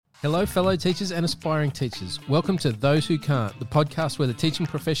Hello, fellow teachers and aspiring teachers. Welcome to Those Who Can't, the podcast where the teaching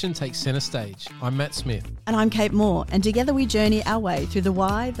profession takes centre stage. I'm Matt Smith. And I'm Kate Moore, and together we journey our way through the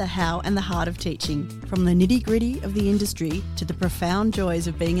why, the how and the heart of teaching, from the nitty-gritty of the industry to the profound joys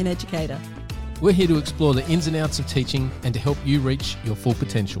of being an educator. We're here to explore the ins and outs of teaching and to help you reach your full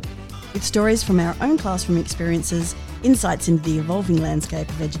potential. With stories from our own classroom experiences, insights into the evolving landscape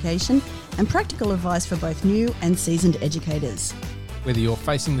of education, and practical advice for both new and seasoned educators. Whether you're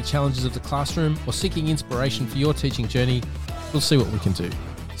facing the challenges of the classroom or seeking inspiration for your teaching journey, we'll see what we can do.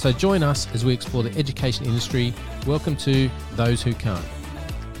 So join us as we explore the education industry. Welcome to Those Who Can't.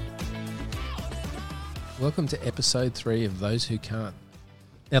 Welcome to episode 3 of Those Who Can't.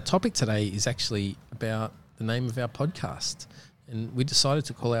 Our topic today is actually about the name of our podcast. And we decided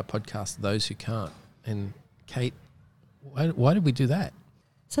to call our podcast Those Who Can't. And Kate, why did we do that?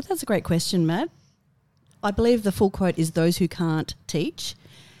 So that's a great question, Matt. I believe the full quote is those who can't teach.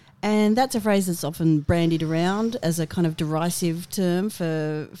 And that's a phrase that's often bandied around as a kind of derisive term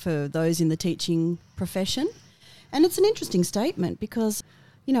for those in the teaching profession. And it's an interesting statement because,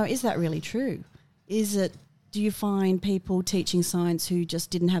 you know, is that really true? Do you find people teaching science who just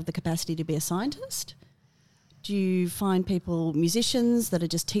didn't have the capacity to be a scientist? Do you find people, musicians, that are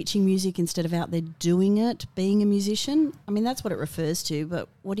just teaching music instead of out there doing it, being a musician? I mean, that's what it refers to, but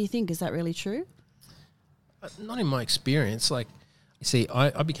what do you think? Is that really true? Not in my experience. Like, you see,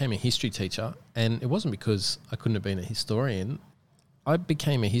 I became a history teacher, and it wasn't because I couldn't have been a historian. I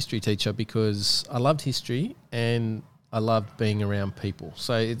became a history teacher because I loved history and I loved being around people.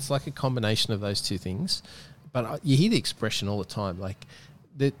 So it's like a combination of those two things. But you hear the expression all the time. Like,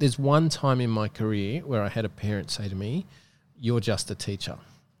 there's one time in my career where I had a parent say to me, "You're just a teacher,"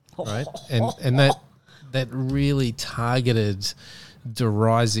 right? And that really targeted,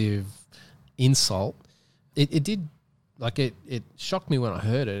 derisive insult. It did, like, it shocked me when I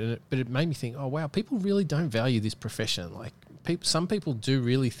heard it, but it made me think, oh, wow, people really don't value this profession. Like, some people do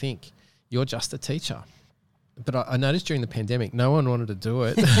really think you're just a teacher. But I noticed during the pandemic, no one wanted to do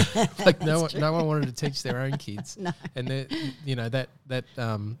it. Like, no one wanted to teach their own kids. No. And that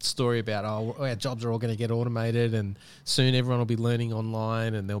story about, our jobs are all going to get automated and soon everyone will be learning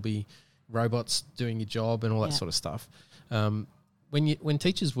online and there'll be robots doing your job and all that sort of stuff. When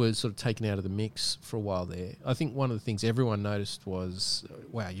teachers were sort of taken out of the mix for a while there, I think one of the things everyone noticed was,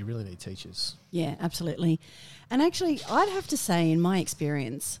 wow, you really need teachers. Yeah, absolutely. And actually, I'd have to say, in my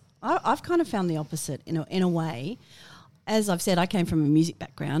experience, I've kind of found the opposite in a way. As I've said, I came from a music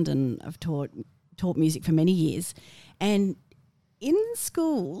background and I've taught music for many years. And in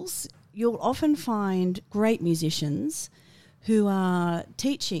schools, you'll often find great musicians who are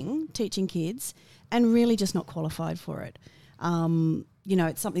teaching kids and really just not qualified for it.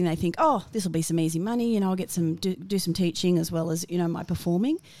 It's something they think, oh, this will be some easy money, I'll get do some teaching as well as, my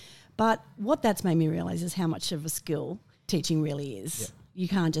performing. But what that's made me realise is how much of a skill teaching really is. Yeah. You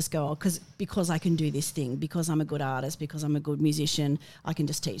can't just go, because I can do this thing, because I'm a good artist, because I'm a good musician, I can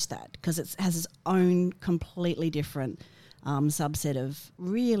just teach that. Because it has its own completely different subset of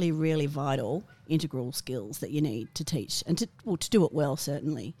really, really vital integral skills that you need to teach and to do it well,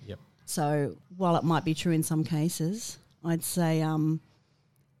 certainly. Yep. So while it might be true in some cases, I'd say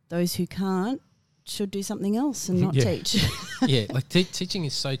those who can't should do something else and not teach. Yeah, like teaching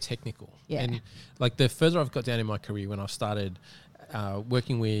is so technical. Yeah. And like the further I've got down in my career, when I've started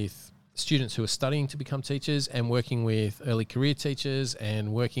working with students who are studying to become teachers and working with early career teachers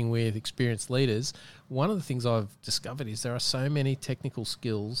and working with experienced leaders, one of the things I've discovered is there are so many technical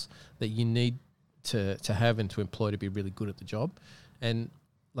skills that you need to have and to employ to be really good at the job. And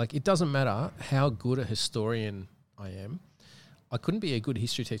like, it doesn't matter how good a historian I am, I couldn't be a good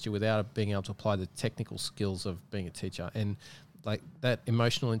history teacher without being able to apply the technical skills of being a teacher. And like that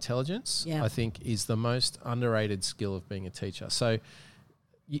emotional intelligence, I think, is the most underrated skill of being a teacher. So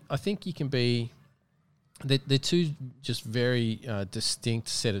I think you can be, they're two just very distinct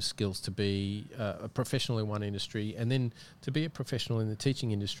set of skills to be a professional in one industry and then to be a professional in the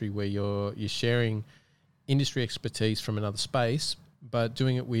teaching industry where you're sharing industry expertise from another space, but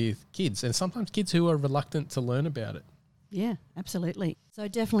doing it with kids and sometimes kids who are reluctant to learn about it. Yeah, absolutely. So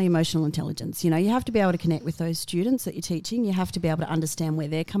definitely emotional intelligence. You have to be able to connect with those students that you're teaching. You have to be able to understand where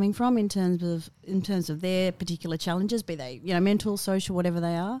they're coming from in terms of their particular challenges, be they, mental, social, whatever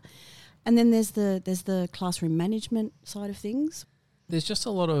they are. And then there's the classroom management side of things. There's just a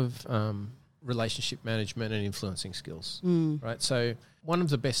lot of relationship management and influencing skills, right? So one of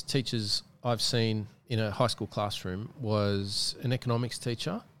the best teachers I've seen in a high school classroom was an economics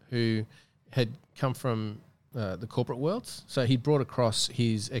teacher who had come from the corporate world. So he brought across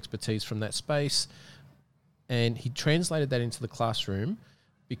his expertise from that space and he translated that into the classroom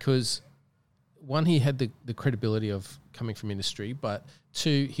because one, he had the credibility of coming from industry, but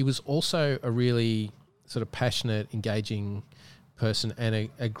two, he was also a really sort of passionate, engaging person and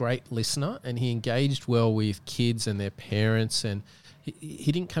a great listener, and he engaged well with kids and their parents, and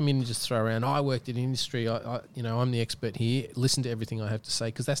he didn't come in and just throw around, I worked in industry, I'm the expert here, listen to everything I have to say,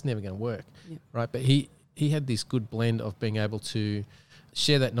 because that's never going to work, right? But he had this good blend of being able to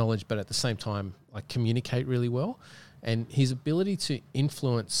share that knowledge, but at the same time, like, communicate really well. And his ability to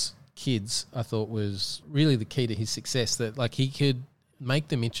influence kids, I thought, was really the key to his success, that like he could make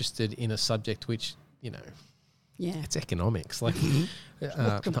them interested in a subject which, it's economics. Like,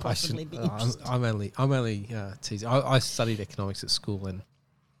 what could possibly be interesting? I'm only teasing. I studied economics at school, and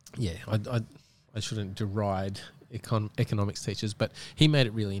I shouldn't deride economics teachers, but he made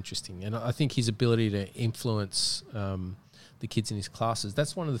it really interesting. And I think his ability to influence the kids in his classes,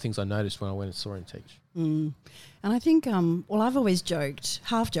 that's one of the things I noticed when I went and saw him teach. And I think, I've always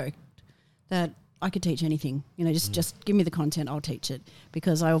half joked, that I could teach anything. Just give me the content, I'll teach it.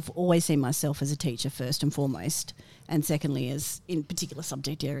 Because I've always seen myself as a teacher first and foremost, and secondly as in particular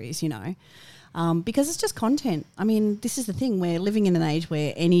subject areas, because it's just content. I mean, this is the thing. We're living in an age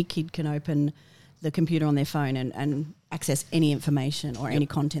where any kid can open the computer on their phone and access any information or any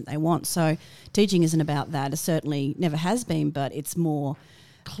content they want. So teaching isn't about that. It certainly never has been, but it's more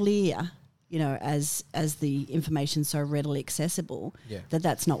clear, as the information's so readily accessible,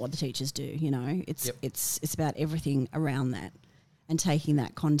 that's not what the teachers do. It's about everything around that, and taking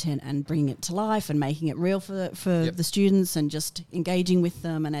that content and bringing it to life and making it real for the students, and just engaging with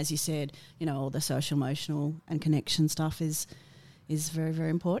them. And as you said, all the social, emotional and connection stuff is very, very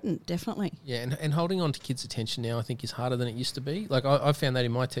important, definitely. Yeah, and holding on to kids' attention now, I think, is harder than it used to be. Like, I found that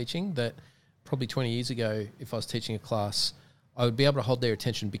in my teaching, that probably 20 years ago, if I was teaching a class, I would be able to hold their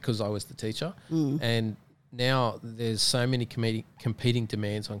attention because I was the teacher. And now there's so many competing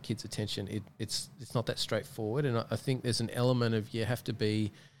demands on kids' attention. It's not that straightforward. And I think there's an element of, you have to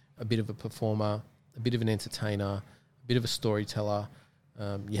be a bit of a performer, a bit of an entertainer, a bit of a storyteller.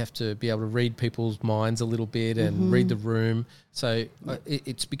 You have to be able to read people's minds a little bit and read the room. So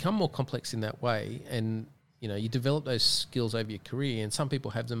it's become more complex in that way. And, you develop those skills over your career, and some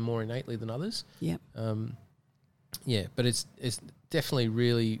people have them more innately than others. But it's definitely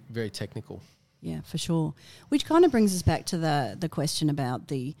really very technical. Yeah, for sure. Which kind of brings us back to the question about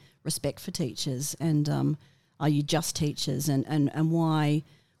the respect for teachers, and are you just teachers, and why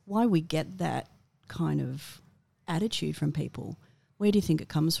we get that kind of attitude from people. Where do you think it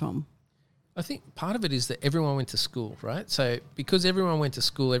comes from? I think part of it is that everyone went to school, right? So because everyone went to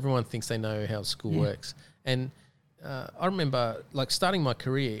school, everyone thinks they know how school works. And I remember, like, starting my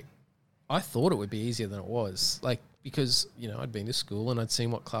career, I thought it would be easier than it was. Like, because, I'd been to school and I'd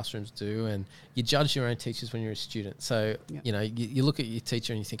seen what classrooms do, and you judge your own teachers when you're a student. So, you look at your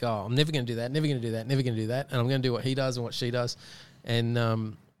teacher and you think, oh, I'm never going to do that, never going to do that, never going to do that, and I'm going to do what he does and what she does. And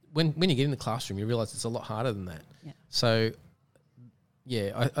when you get in the classroom, you realise it's a lot harder than that. Yeah. So,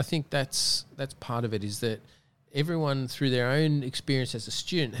 I think that's part of it, is that everyone, through their own experience as a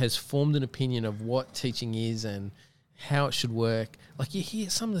student, has formed an opinion of what teaching is and how it should work. Like, you hear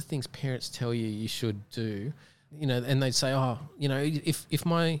some of the things parents tell you should do, and they say, oh, if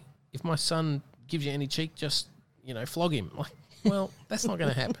my son gives you any cheek, just, flog him. Like, well, that's not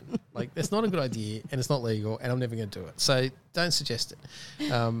going to happen. Like, that's not a good idea, and it's not legal, and I'm never going to do it. So don't suggest it.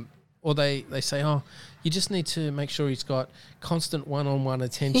 Or they say, oh, you just need to make sure he's got constant one-on-one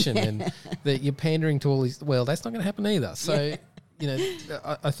attention and that you're pandering to all his... Well, that's not going to happen either. So,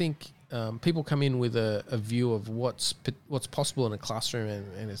 I think people come in with a view of what's possible in a classroom,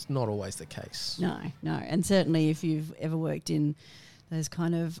 and it's not always the case. No. And certainly if you've ever worked in those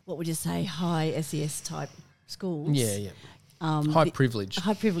kind of, what would you say, high SES type schools... Yeah. High privilege.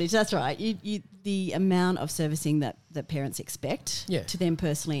 High privilege, that's right. The amount of servicing that parents expect to them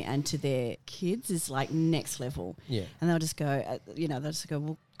personally and to their kids is like next level. Yeah. And they'll just go,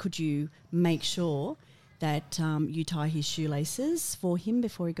 well, could you make sure that you tie his shoelaces for him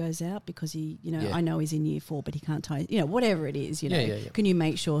before he goes out, because he, I know he's in year 4, but he can't tie, whatever it is, Can you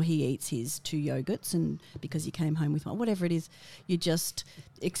make sure he eats his 2 yogurts and because he came home with one, whatever it is, you're just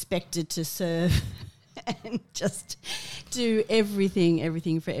expected to serve and just do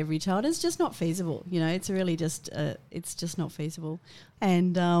everything for every child. It's just not feasible. It's really just, it's just not feasible.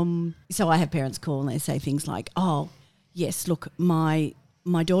 And so I have parents call and they say things like, oh, yes, look, my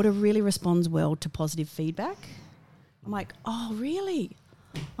daughter really responds well to positive feedback. I'm like, oh, really?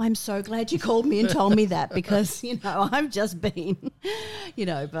 I'm so glad you called me and told me that, because, I've just been,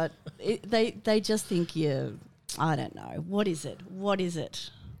 but they just think I don't know. What is it?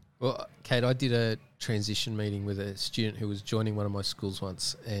 Well, Kate, I did a transition meeting with a student who was joining one of my schools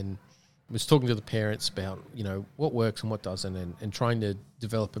once, and was talking to the parents about, you know, what works and what doesn't, and trying to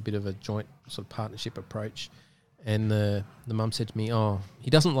develop a bit of a joint sort of partnership approach. And the mum said to me, "Oh, he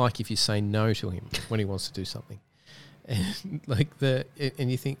doesn't like if you say no to him when he wants to do something." And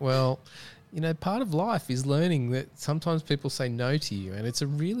and you think, well, you know, part of life is learning that sometimes people say no to you, and it's a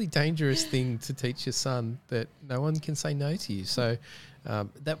really dangerous thing to teach your son, that no one can say no to you. So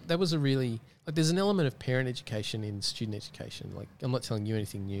that was a really, like, there's an element of parent education in student education. Like, I'm not telling you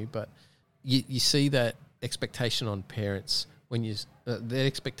anything new, but you see that expectation on parents when you the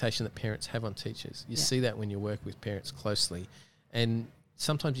expectation that parents have on teachers. You see that when you work with parents closely, and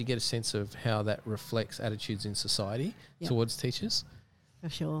sometimes you get a sense of how that reflects attitudes in society towards teachers. For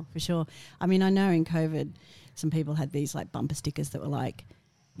sure. I mean, I know in COVID, some people had these like bumper stickers that were like,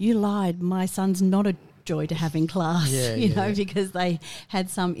 "You lied, my son's not a joy to have in class," because they had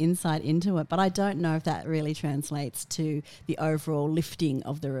some insight into it. But I don't know if that really translates to the overall lifting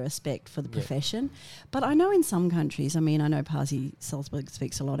of the respect for the profession. But I know in some countries, I mean, I know Pasi Salzburg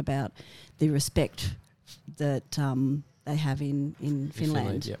speaks a lot about the respect that they have in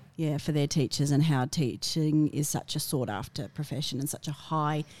Finland, for their teachers, and how teaching is such a sought-after profession and such a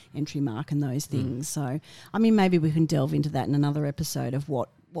high entry mark and those things. So, I mean, maybe we can delve into that in another episode of what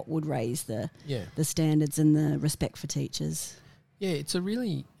would raise the standards and the respect for teachers. Yeah, it's a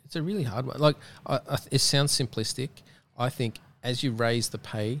really hard one. Like, it sounds simplistic. I think as you raise the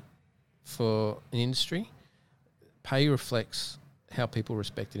pay for an industry, pay reflects how people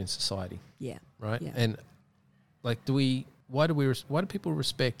respect it in society. Yeah. Right? Yeah. And like, why do people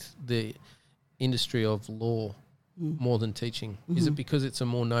respect the industry of law more than teaching? Mm-hmm. Is it because it's a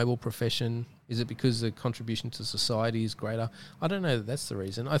more noble profession? Is it because the contribution to society is greater? I don't know that that's the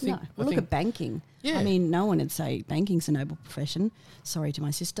reason. I think. Look at banking. Yeah. I mean, no one would say banking's a noble profession. Sorry to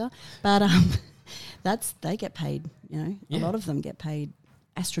my sister, but they get paid. You know, a lot of them get paid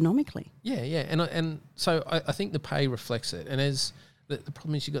astronomically. Yeah, and so I think the pay reflects it. And as the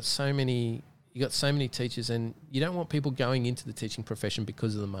problem is, you got so many teachers, and you don't want people going into the teaching profession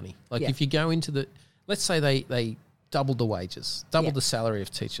because of the money. Like, if you go into let's say they doubled the wages, doubled the salary of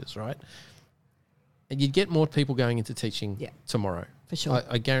teachers, right? And you'd get more people going into teaching tomorrow. For sure.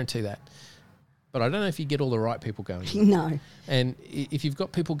 I guarantee that. But I don't know if you get all the right people going in. No. And if you've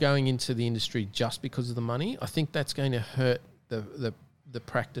got people going into the industry just because of the money, I think that's going to hurt the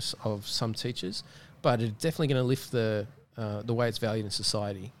practice of some teachers, but it's definitely going to lift the way it's valued in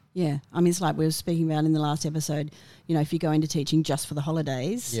society. Yeah, I mean, it's like we were speaking about in the last episode, you know, if you go into teaching just for the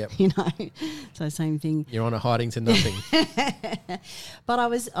holidays, you know, so same thing. You're on a hiding to nothing. But I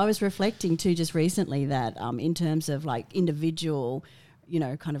was reflecting too just recently that in terms of like individual, you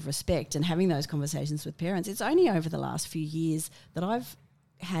know, kind of respect and having those conversations with parents, it's only over the last few years that I've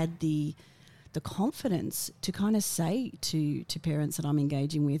had the confidence to kind of say to parents that I'm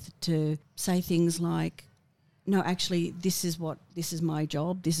engaging with, to say things like, no, actually, this is my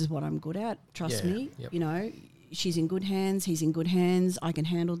job. This is what I'm good at. Trust me. Yep. You know, she's in good hands. He's in good hands. I can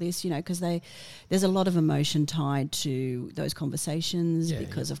handle this. You know, because there's a lot of emotion tied to those conversations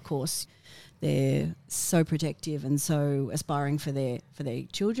because, of course, they're so protective and so aspiring for their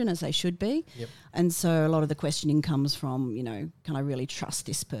children, as they should be. Yep. And so a lot of the questioning comes from, you know, can I really trust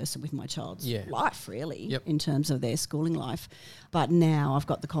this person with my child's life, really, in terms of their schooling life? But now I've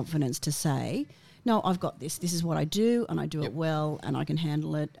got the confidence to say, no, I've got this. This is what I do, and I do it well, and I can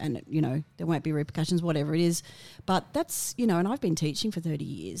handle it, and, you know, there won't be repercussions, whatever it is. But that's, you know, and I've been teaching for 30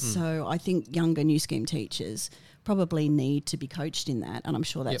 years, so I think younger New Scheme teachers probably need to be coached in that, and I'm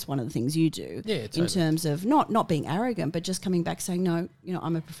sure that's one of the things you do in terms of not being arrogant, but just coming back saying, no, you know,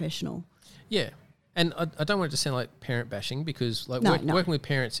 I'm a professional. Yeah, and I don't want it to sound like parent bashing, because like working with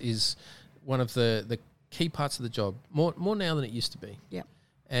parents is one of the key parts of the job, more now than it used to be. Yeah,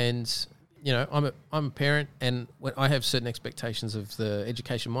 and you know, I'm a parent, and when I have certain expectations of the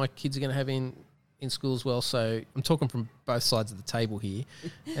education my kids are going to have in school as well. So I'm talking from both sides of the table here,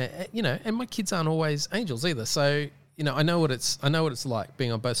 you know. And my kids aren't always angels either. So, you know, I know what it's like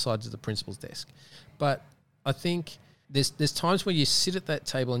being on both sides of the principal's desk. But I think there's times where you sit at that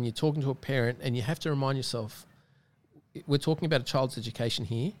table and you're talking to a parent, and you have to remind yourself, we're talking about a child's education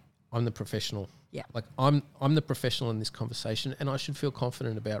here. I'm the professional. Yeah. Like I'm the professional in this conversation, and I should feel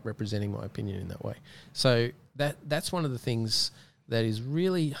confident about representing my opinion in that way. So that's one of the things that is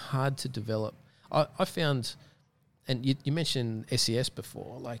really hard to develop. I found, and you mentioned SES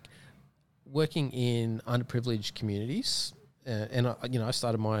before, like working in underprivileged communities, and I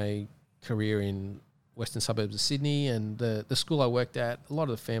started my career in western suburbs of Sydney, and the school I worked at, a lot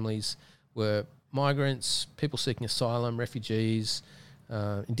of the families were migrants, people seeking asylum, refugees,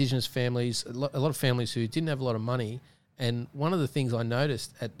 Indigenous families, a lot of families who didn't have a lot of money. And one of the things I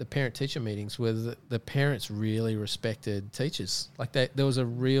noticed at the parent-teacher meetings was that the parents really respected teachers. Like there was a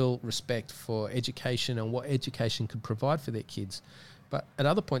real respect for education and what education could provide for their kids. But at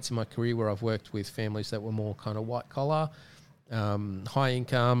other points in my career where I've worked with families that were more kind of white-collar, high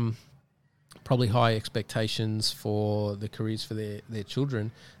income, probably high expectations for the careers for their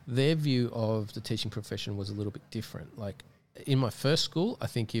children, their view of the teaching profession was a little bit different. Like in my first school, I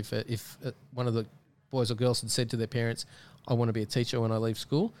think if one of the boys or girls had said to their parents, I want to be a teacher when I leave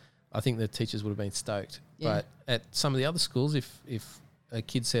school, I think the teachers would have been stoked. Yeah. But at some of the other schools, if a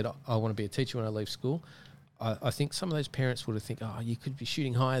kid said, I want to be a teacher when I leave school, I think some of those parents would have think, oh, you could be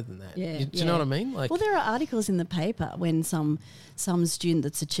shooting higher than that. Yeah, do you know what I mean? Like, well, there are articles in the paper when some student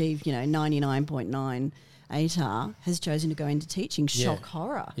that's achieved, 99.9 ATAR has chosen to go into teaching, shock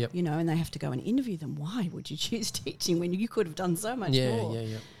horror, and they have to go and interview them. Why would you choose teaching when you could have done so much more?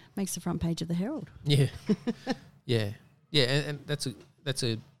 Yeah. Makes the front page of the Herald. Yeah, and that's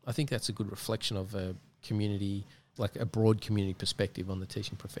I think that's a good reflection of a community, like a broad community perspective on the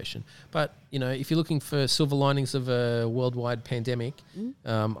teaching profession. But if you're looking for silver linings of a worldwide pandemic,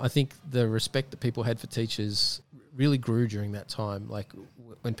 I think the respect that people had for teachers really grew during that time. Like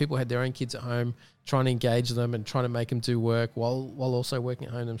when people had their own kids at home, trying to engage them and trying to make them do work while also working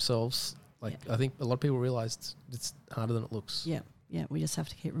at home themselves. I think a lot of people realised it's harder than it looks. Yeah, we just have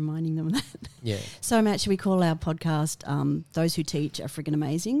to keep reminding them of that. Yeah. So, Matt, should we call our podcast "Those Who Teach Are Friggin'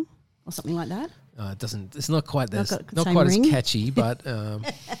 Amazing" or something like that? It doesn't. It's not quite as catchy, but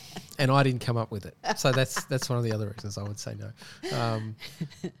and I didn't come up with it, so that's one of the other reasons I would say no.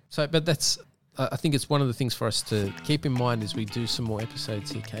 But that's. I think it's one of the things for us to keep in mind as we do some more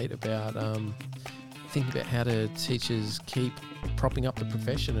episodes here, Kate, about thinking about how do teachers keep propping up the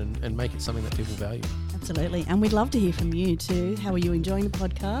profession and make it something that people value. Absolutely. And we'd love to hear from you too. How are you enjoying the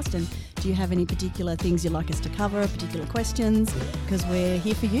podcast? And do you have any particular things you'd like us to cover, particular questions? Because we're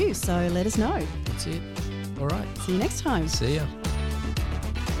here for you, so let us know. That's it. All right. See you next time. See ya.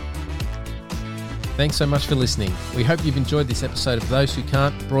 Thanks so much for listening. We hope you've enjoyed this episode of Those Who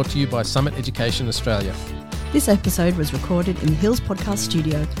Can't, brought to you by Summit Education Australia. This episode was recorded in the Hills Podcast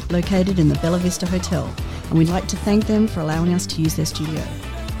Studio, located in the Bella Vista Hotel, and we'd like to thank them for allowing us to use their studio.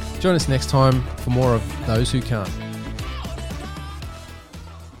 Join us next time for more of Those Who Can't.